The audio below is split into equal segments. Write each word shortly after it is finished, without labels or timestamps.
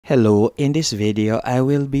Hello, in this video I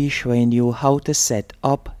will be showing you how to set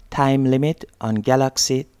up time limit on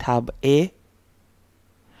Galaxy Tab A.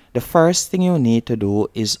 The first thing you need to do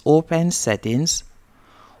is open settings.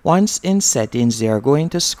 Once in settings, you are going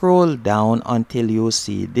to scroll down until you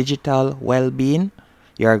see digital well-being.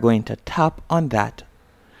 You are going to tap on that.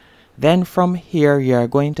 Then from here you are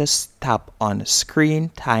going to tap on screen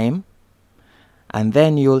time, and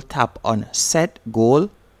then you'll tap on set goal.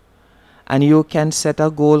 And you can set a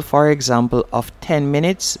goal, for example, of 10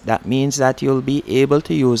 minutes. That means that you'll be able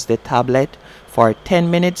to use the tablet for 10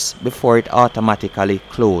 minutes before it automatically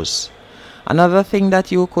closes. Another thing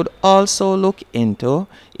that you could also look into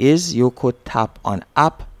is you could tap on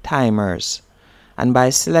app timers. And by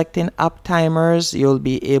selecting app timers, you'll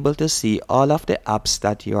be able to see all of the apps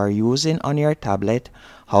that you are using on your tablet,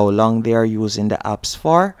 how long they are using the apps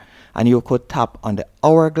for. And you could tap on the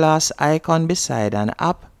hourglass icon beside an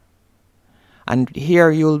app. And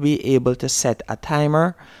here you'll be able to set a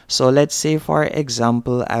timer. So let's say, for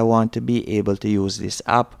example, I want to be able to use this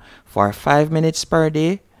app for 5 minutes per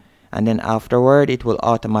day. And then afterward, it will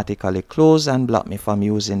automatically close and block me from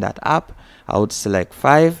using that app. I would select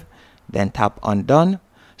 5, then tap on done.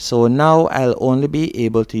 So now I'll only be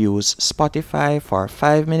able to use Spotify for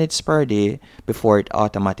 5 minutes per day before it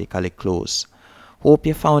automatically closes. Hope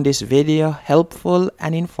you found this video helpful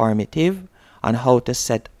and informative on how to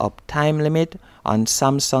set up time limit on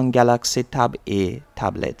Samsung Galaxy Tab A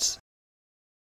tablets.